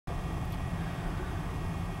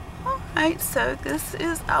Alright, so this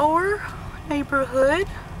is our neighborhood.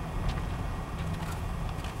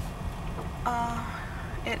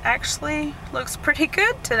 It actually looks pretty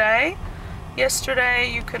good today.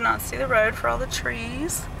 Yesterday you could not see the road for all the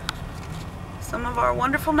trees. Some of our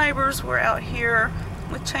wonderful neighbors were out here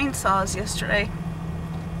with chainsaws yesterday,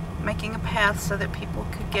 making a path so that people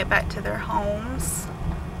could get back to their homes.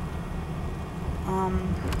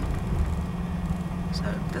 So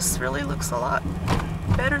this really looks a lot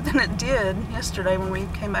better than it did yesterday when we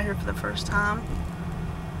came out here for the first time.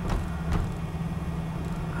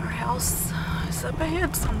 Our house is up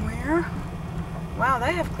ahead somewhere. Wow,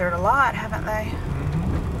 they have cleared a lot, haven't they?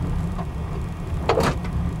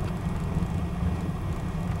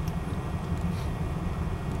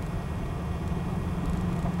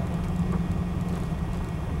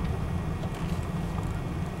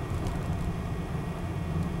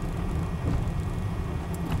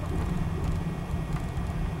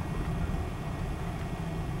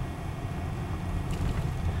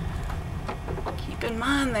 Keep in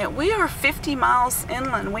mind that we are 50 miles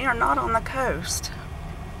inland. We are not on the coast.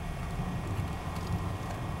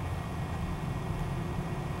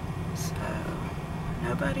 So,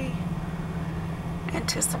 nobody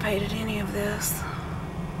anticipated any of this.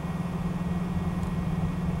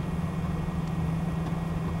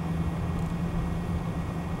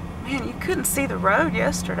 Man, you couldn't see the road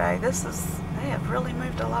yesterday. They have really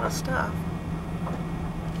moved a lot of stuff.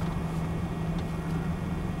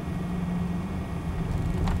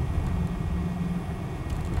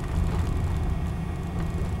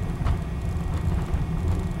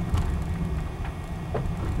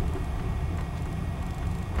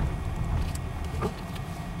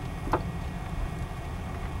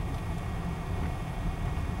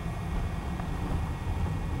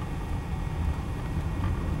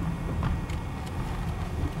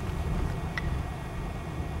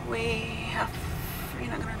 You're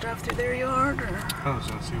not going to drive through their yard? Or? I was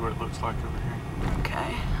going to see what it looks like over here.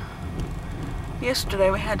 Okay. Yesterday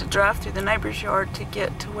we had to drive through the neighbor's yard to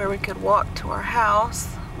get to where we could walk to our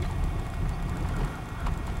house.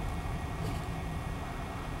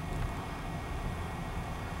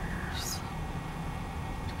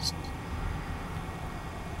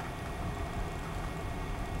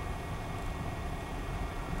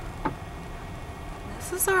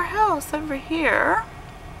 This is our house over here.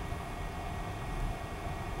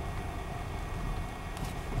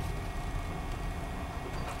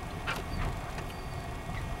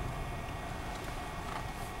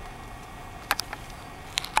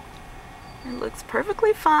 It looks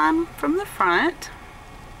perfectly fine from the front,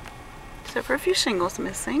 except for a few shingles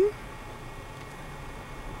missing.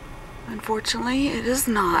 Unfortunately, it is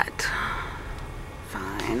not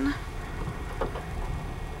fine.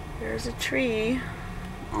 There's a tree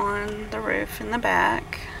on the roof in the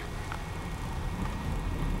back.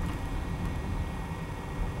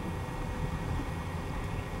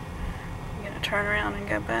 You gonna turn around and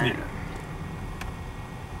go back? Yeah.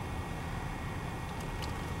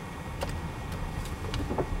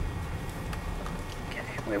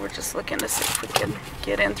 We were just looking to see if we could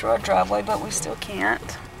get in through our driveway, but we still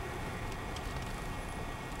can't.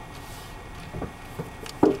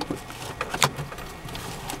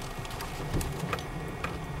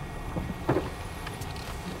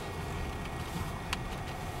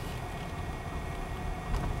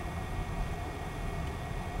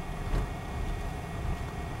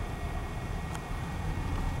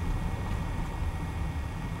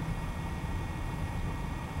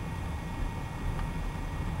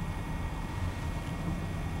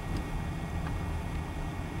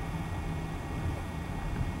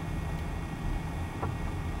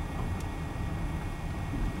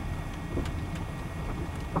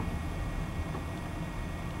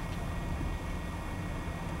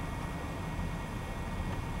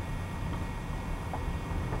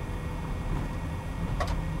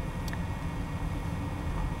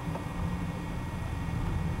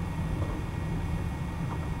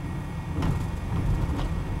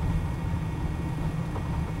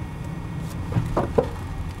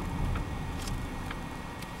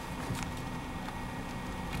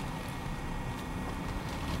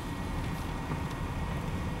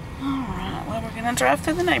 Well, we're gonna drive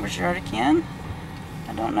through the neighbor's yard again.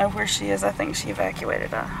 I don't know where she is. I think she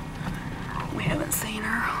evacuated. We haven't seen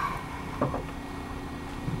her.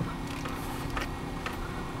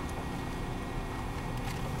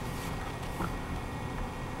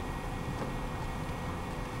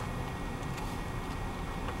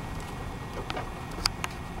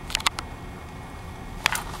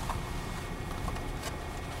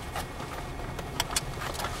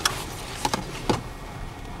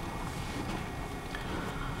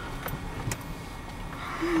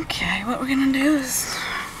 Okay, what we're gonna do is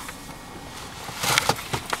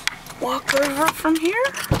walk over from here.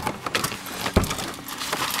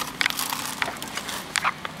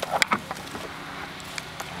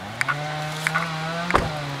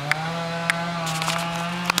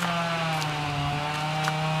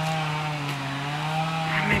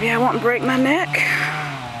 Maybe I won't break my neck.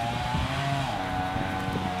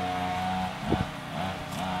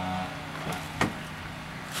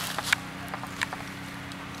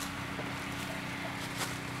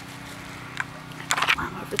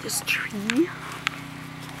 Climb over this tree.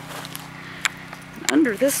 And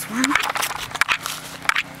under this one.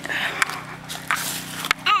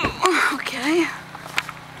 Oh, okay.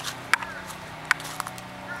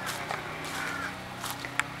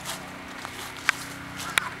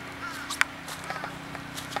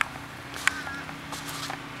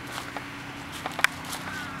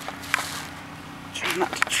 Try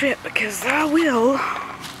not to trip because I will.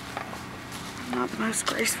 I'm not the most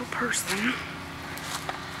graceful person.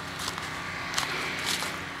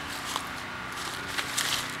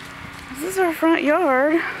 This is our front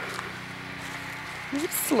yard.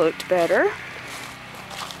 This looked better.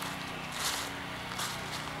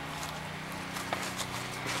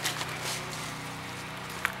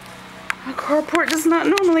 Our carport does not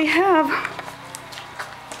normally have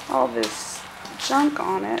all this junk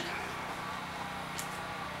on it.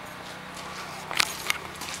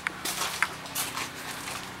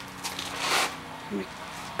 We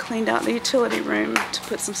cleaned out the utility room to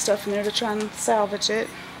put some stuff in there to try and salvage it.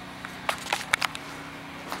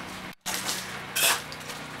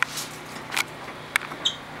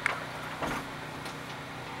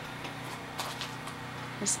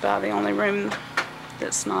 It's about the only room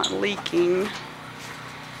that's not leaking.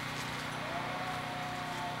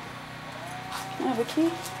 Can I have a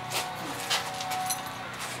key?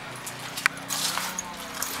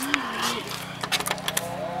 Alright.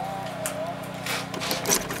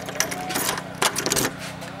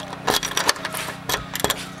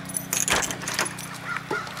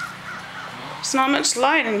 There's not much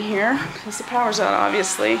light in here because the power's out,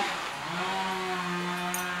 obviously.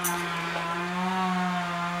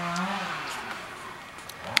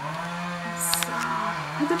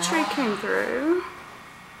 The tree came through.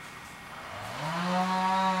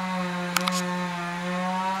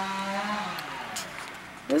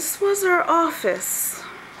 This was our office.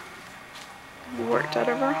 We worked out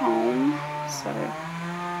of our home, so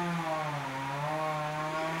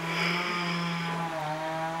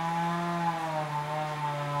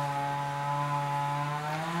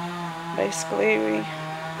basically we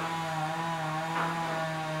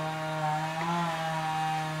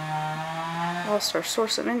lost our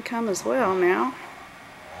source of income as well now.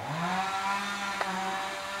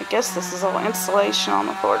 I guess this is all insulation on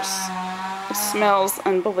the floors. It smells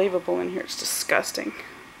unbelievable in here. It's disgusting.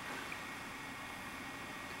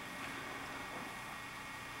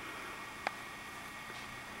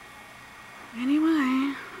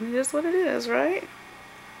 Anyway, it is what it is, right?